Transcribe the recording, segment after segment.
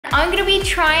I'm gonna be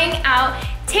trying out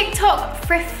TikTok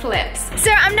thrift flips.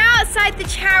 So I'm now outside the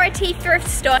charity thrift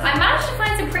store. I managed to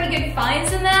find some pretty good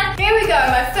finds in there. Here we go,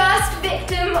 my first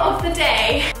victim of the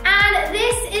day. And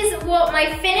this is what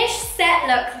my finished set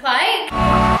looks like.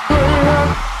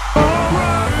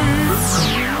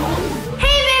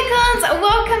 Hey Beacons,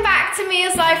 welcome back to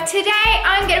Mia's Life. Today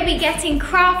I'm gonna be getting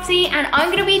crafty and I'm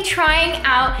gonna be trying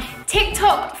out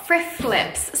TikTok thrift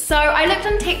flips. So I looked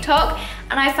on TikTok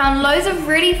and I found loads of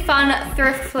really fun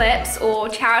thrift flips or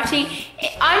charity.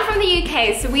 I'm from the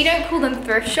UK, so we don't call them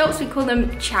thrift shops, we call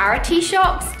them charity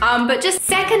shops, but just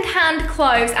second-hand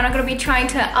clothes, and I'm gonna be trying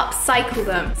to upcycle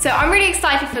them. So I'm really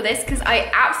excited for this because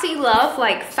I absolutely love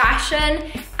like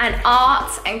fashion and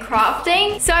art and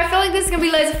crafting. So I feel like this is gonna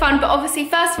be loads of fun, but obviously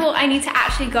first of all, I need to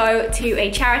actually go to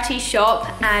a charity shop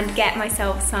and get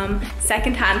myself some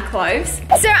second-hand clothes.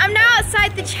 So I'm now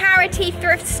outside the charity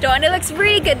thrift store and it looks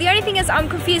really good. The only thing is I'm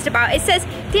confused about, it says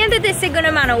Tienda de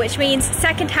Segunda Mano, which means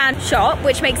second-hand shop,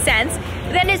 which makes sense.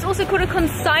 But then it's also called a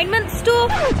consignment store.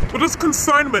 What does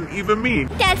consignment even mean?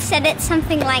 Dad said it's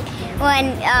something like when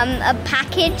a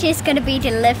package is going to be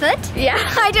delivered. Yeah,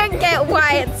 I don't get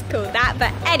why it's called that,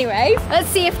 but anyways, let's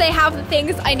see if they have the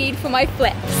things I need for my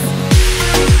flips.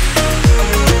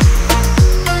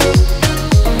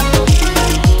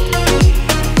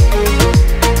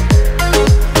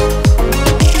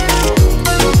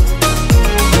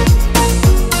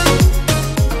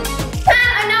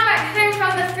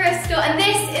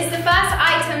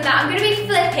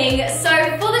 So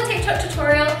for the TikTok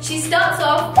tutorial, she starts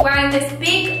off wearing this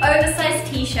big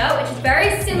oversized t-shirt, which is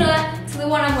very similar to the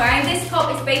one I'm wearing. This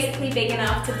top is basically big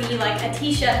enough to be like a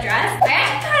t-shirt dress. I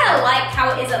actually kind of like how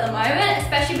it is at the moment,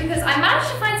 especially because I managed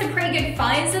to find some pretty good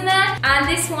finds in there. And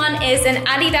this one is an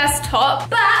Adidas top,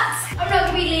 but I'm not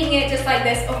gonna be leaving it just like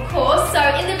this, of course. So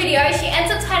in the video, she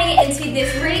ends up turning it into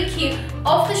this really cute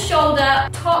off-the-shoulder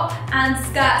top and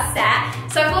skirt set.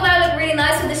 So I thought that would look really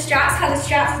nice with the straps, how the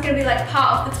straps is gonna be like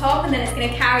part of the top and then it's gonna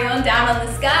carry on down on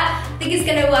the skirt. I think it's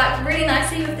gonna work really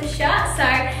nicely with the shirt.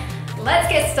 So let's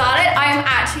get started. I'm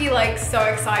actually like so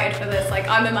excited for this. Like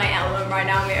I'm in my element right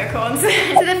now, Miacons.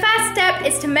 So the first step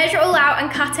is to measure it all out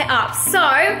and cut it up. So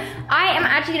I am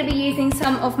actually gonna be using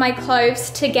some of my clothes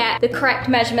to get the correct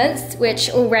measurements, which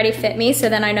already fit me, so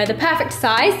then I know the perfect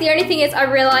size. The only thing is I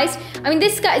realized, I mean,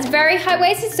 this skirt is very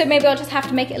high-waisted, so maybe I'll just have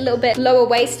to make it a little bit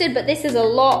lower-waisted, but this is a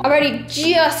lot. I've already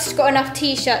just got enough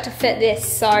t-shirt to fit this,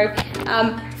 so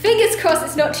fingers crossed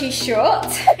it's not too short.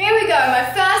 Here we go, my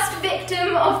first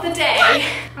victim of the day.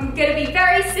 I'm gonna be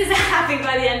very scissor happy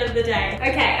by the end of the day.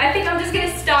 Okay, I think I'm just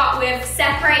gonna start with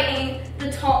separating the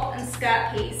top and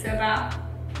skirt piece. So about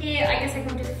here, I guess I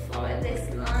can just follow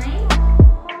this line.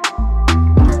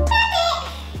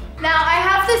 Now I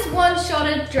have this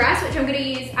one-shouldered dress, which I'm gonna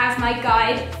use as my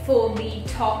guide for the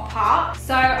top part.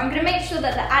 So I'm gonna make sure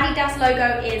that the Adidas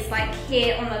logo is like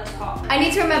here on the top. I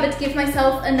need to remember to give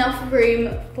myself enough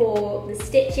room for the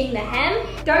stitching, the hem.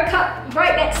 Don't cut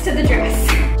right next to the dress.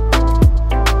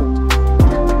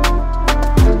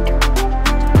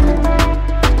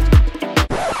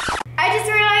 I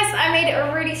just realized I made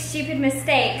a really stupid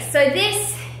mistake. So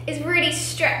this is really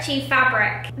stretchy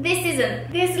fabric. This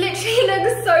isn't. This literally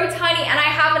looks so tiny and I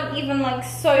haven't even like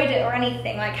sewed it or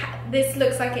anything. Like this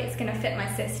looks like it's gonna fit my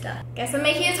sister. Guess I'm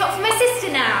making a top for my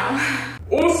sister now.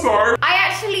 Also, I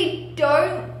actually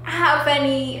don't have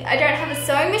I don't have a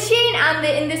sewing machine, and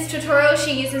in this tutorial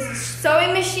she uses a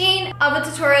sewing machine. Other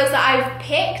tutorials that I've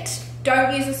picked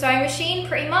don't use a sewing machine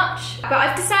pretty much. But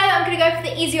I've decided I'm gonna go for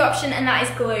the easy option, and that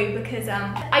is glue, because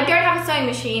I don't have a sewing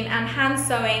machine and hand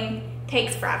sewing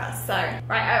takes forever. So,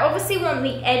 right, I obviously want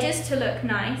the edges to look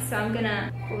nice, so I'm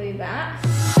gonna glue that.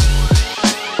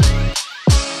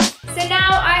 So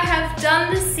now I have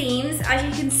done the seams. As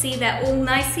you can see, they're all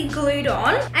nicely glued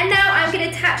on. And now I'm gonna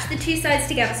attach the two sides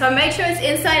together. So I made sure it's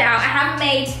inside out. I haven't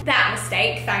made that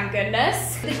mistake, thank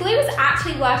goodness. The glue is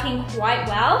actually working quite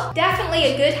well. Definitely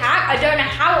a good hack. I don't know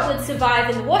how it would survive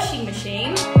in the washing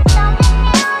machine.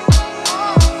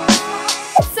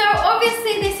 So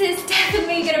obviously this is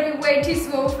definitely gonna be way too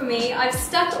small for me. I've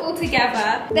stuck it all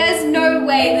together. There's no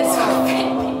way this will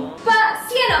fit me. But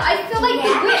Sienna, I feel like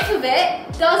the width of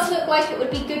it does look like it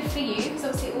would be good for you, because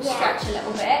obviously it will stretch a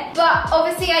little bit. But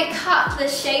obviously I cut the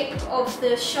shape of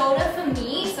the shoulder for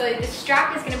me, so the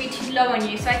strap is gonna be too low on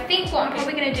you. So I think what I'm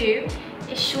probably gonna do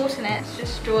is shorten it,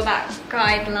 just draw that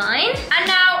guideline. And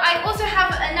now I also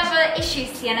have another issue,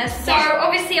 Sienna. So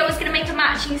obviously I was gonna make a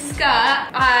matching skirt.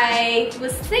 I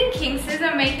was thinking, since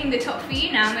I'm making the top for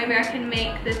you now, maybe I can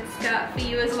make the skirt for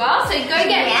you as well. So go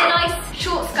get a nice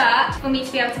short skirt for me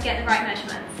to be able to get the right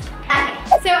measurements. Okay,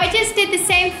 So I just did the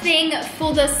same thing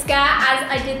for the skirt as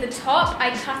I did the top.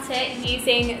 I cut it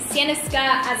using Sienna's skirt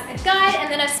as a guide,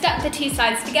 and then I stuck the two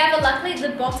sides together. Luckily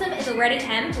the bottom is already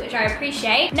hemmed, which I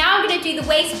appreciate. Now I'm gonna do the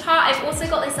waist part. I've also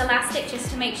got this elastic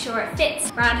just to make sure it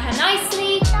fits around her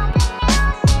nicely.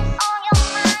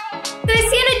 So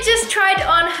Sienna just tried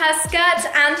on her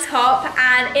skirt and top,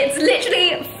 and it's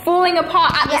literally falling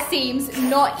apart at the seams,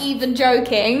 not even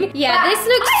joking. Yeah, this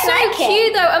looks so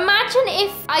cute though. Imagine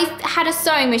if I had a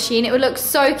sewing machine, it would look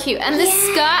so cute. And the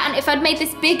skirt, and if I'd made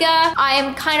this bigger, I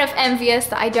am kind of envious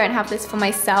that I don't have this for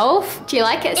myself. Do you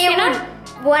like it, Sienna?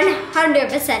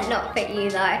 100% not fit you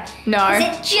though. No.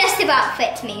 It just about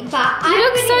fits me, but it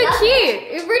looks so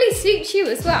cute. It really suits you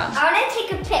as well. I want to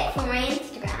take a pic for my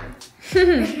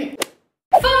Instagram.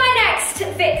 For my next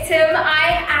victim,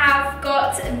 I have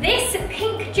got this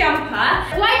pink jumper.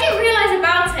 What I didn't realize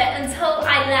about it until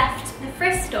I left the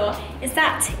thrift store is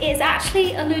that it's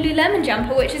actually a Lululemon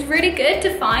jumper, which is really good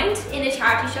to find in a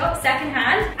charity shop,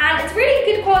 secondhand, and it's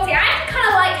really good quality. I actually kind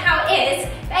of like how it is.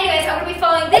 But anyways, I'm going to be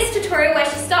following this tutorial where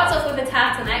she starts off with a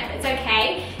turtleneck, but it's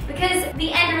okay because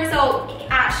the end result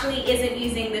actually isn't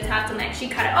using the turtleneck, she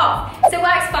cut it off. So it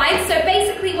works fine. So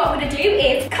basically what I'm gonna do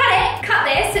is cut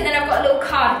this, and then I've got a little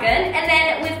cardigan, and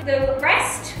then with the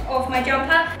rest of my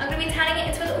jumper, I'm gonna be turning it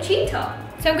into a little tube top.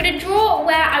 So I'm gonna draw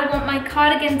where I want my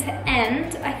cardigan to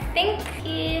end, I think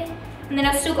here, and then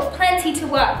I've still got plenty to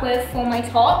work with for my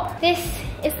top. This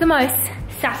is the most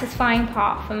satisfying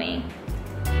part for me.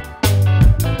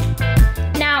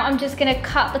 Now I'm just gonna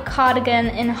cut the cardigan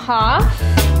in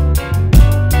half.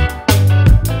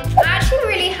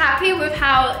 Happy with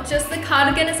how just the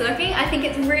cardigan is looking. I think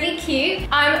it's really cute.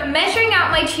 I'm measuring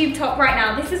out my tube top right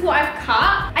now. This is what I've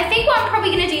cut. I think what I'm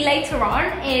probably gonna do later on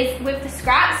is with the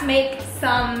scraps, make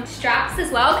some straps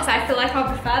as well, because I feel like I'll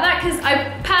prefer that, because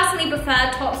I personally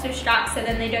prefer tops with straps so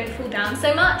then they don't fall down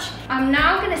so much. I'm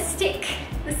now gonna stick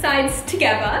the sides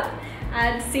together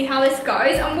and see how this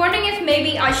goes. I'm wondering if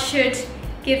maybe I should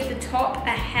give the top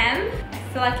a hem. I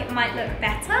feel like it might look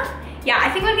better. Yeah,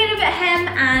 I think I'm gonna give it a hem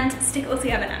and stick it all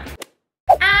together now.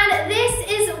 And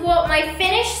this is what my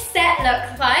finished set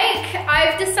looks like.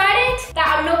 I've decided that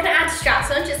I'm not gonna add straps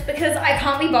on just because I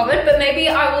can't be bothered, but maybe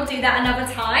I will do that another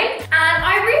time. And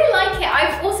I really like it.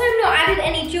 I've also not added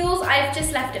any jewels, I've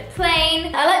just left it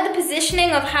plain. I like the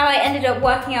positioning of how I ended up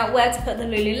working out where to put the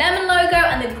Lululemon logo,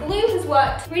 and the glue has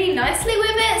worked really nicely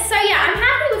with it. So yeah, I'm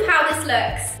happy with how this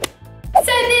looks. So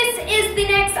this is the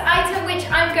next item which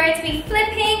I'm going to be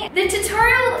flipping. The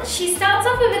tutorial, she starts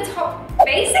off with a top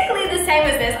basically the same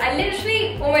as this. I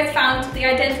literally almost found the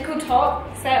identical top,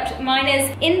 except mine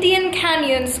is Indian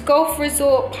Canyons Golf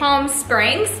Resort Palm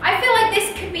Springs. I feel like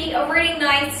this could be a really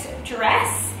nice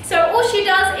dress. So all she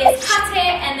does is cut it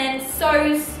and then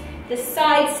sews the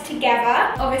sides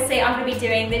together. Obviously I'm going to be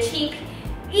doing the cheap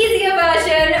easier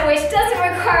version, which doesn't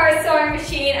require a sewing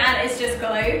machine and it's just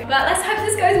glue. But let's hope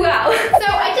this goes well. So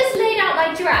I just laid out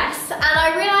my dress and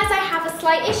I realized I have a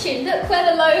slight issue. Look where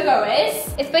the logo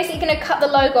is. It's basically gonna cut the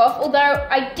logo off, although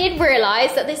I did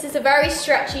realize that this is a very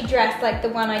stretchy dress like the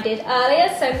one I did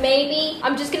earlier. So maybe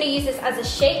I'm just gonna use this as a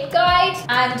shape guide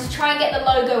and try and get the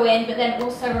logo in, but then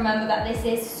also remember that this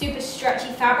is super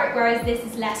stretchy fabric, whereas this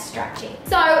is less stretchy.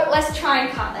 So let's try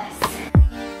and cut this.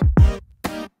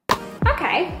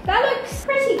 Okay, that looks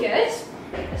pretty good.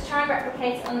 Let's try and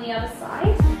replicate it on the other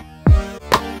side.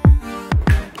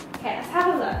 Okay, let's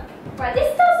have a look. Right,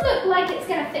 this does look like it's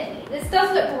gonna fit me. This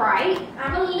does look right.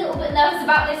 I'm a little bit nervous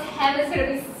about this hem. It's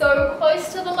gonna be so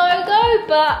close to the logo,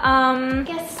 but I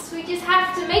guess we just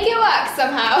have to make it work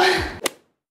somehow.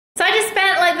 So I just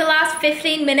spent like the last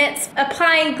 15 minutes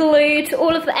applying glue to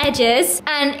all of the edges,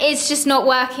 and it's just not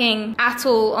working at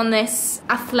all on this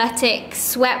athletic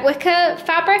sweat wicker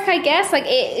fabric, I guess. Like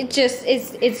it just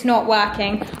is, it's not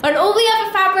working. On all the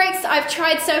other fabrics I've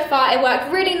tried so far, it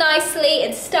worked really nicely,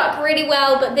 it stuck really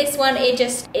well, but this one, it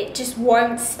just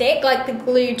won't stick. Like the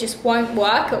glue just won't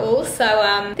work at all.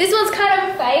 So this one's kind of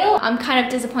a fail. I'm kind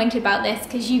of disappointed about this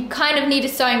because you kind of need a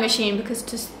sewing machine, because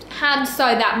to hand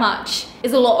sew that much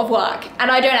is a lot of work and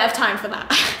I don't have time for that.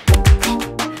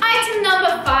 Item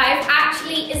number 5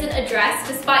 actually isn't a dress,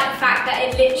 despite the fact that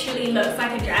it literally looks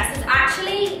like a dress. It's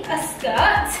actually a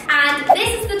skirt, and this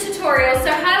is the tutorial.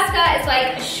 So her skirt is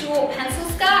like a short pencil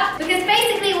skirt, because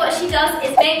basically what she does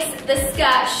is makes the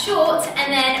skirt short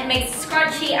and then makes a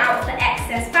scrunchie out of the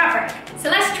excess fabric. So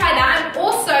let's try that. And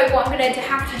also what I'm going to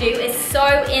have to do is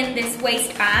sew in this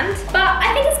waistband, but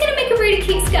I think it's going to make a really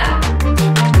cute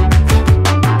skirt.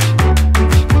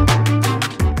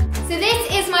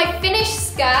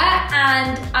 Finished skirt,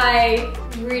 and I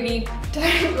really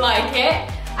don't like it.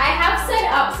 I have sewn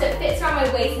it up so it fits around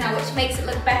my waist now, which makes it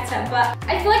look better, but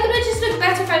I feel like it would just look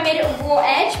better if I made it a raw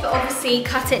edge, but obviously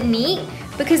cut it neat,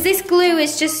 because this glue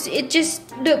is just, it just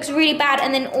looks really bad,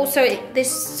 and then also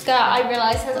this skirt, I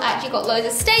realized, has actually got loads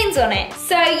of stains on it.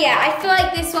 So yeah, I feel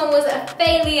like this one was a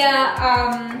failure.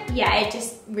 Yeah, it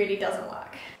just really doesn't work.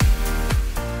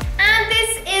 And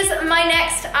this is my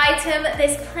next item,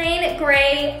 this plain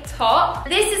grey top.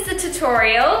 This is the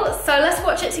tutorial, so let's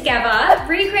watch it together.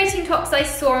 Recreating tops I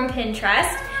saw on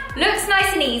Pinterest. Looks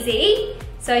nice and easy.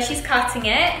 So she's cutting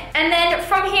it. And then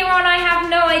from here on, I have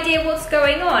no idea what's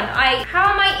going on.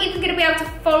 How am I even gonna be able to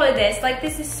follow this? Like,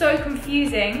 this is so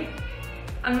confusing.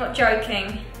 I'm not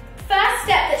joking. First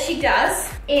step that she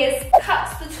does is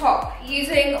cuts the top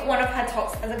using one of her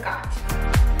tops as a guide.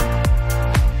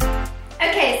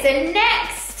 Okay, so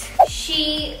next,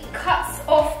 she cuts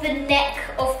off the neck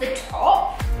of the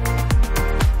top.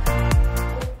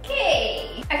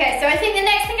 Okay, so I think the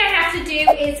next thing I have to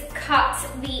do is cut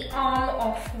the arm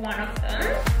off one of them.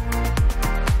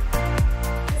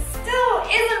 Still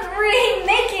isn't really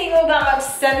making all that much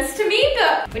sense to me,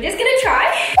 but we're just gonna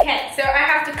try. Okay, so I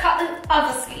have to cut the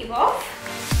other sleeve off.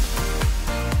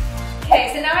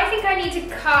 Okay, so now I think I need to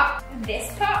cut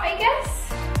this part, I guess.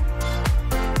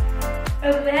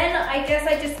 And then I guess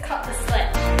I just cut the slit.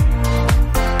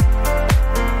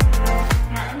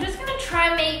 Right, I'm just gonna try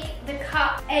and make the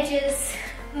cut edges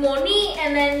more neat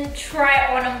and then try it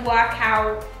on and work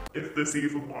out if this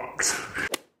even works.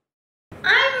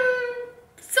 I'm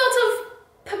sort of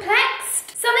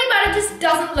perplexed. Something about it just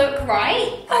doesn't look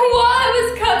right. While I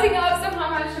was cutting up, somehow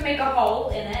I managed to make a hole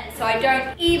in it, so I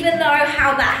don't even know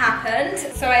how that happened.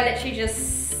 So I literally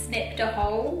just snipped a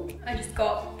hole. I just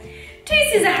got two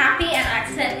scissors happy and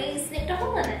accidentally snipped a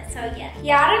hole in it, so yeah.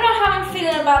 Yeah, I don't know how I'm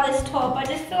feeling about this top. I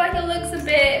just feel like it looks a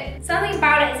bit, something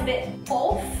about it is a bit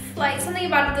off. Like, something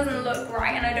about it doesn't look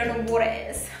right and I don't know what it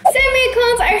is. So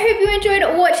Maycons, I hope you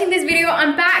enjoyed watching this video.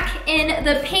 I'm back in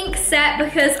the pink set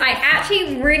because I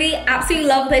actually really absolutely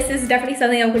love this. This is definitely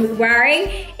something I'm gonna be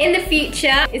wearing in the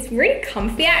future. It's really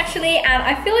comfy actually, and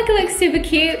I feel like it looks super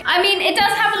cute. I mean, it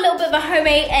does have a little bit of a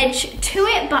homemade edge to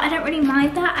it, but I don't really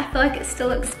mind that. I feel like it still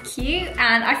looks cute,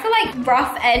 and I feel like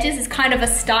rough edges is kind of a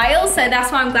style, so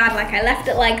that's why I'm glad like I left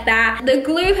it like that. The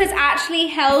glue has actually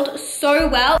held so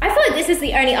well. I feel like this is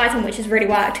the only item which has really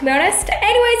worked, to be honest.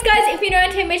 Anyways guys, if you're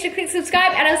new to it, make sure to click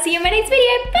subscribe and I'll see you in my next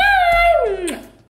video. Bye!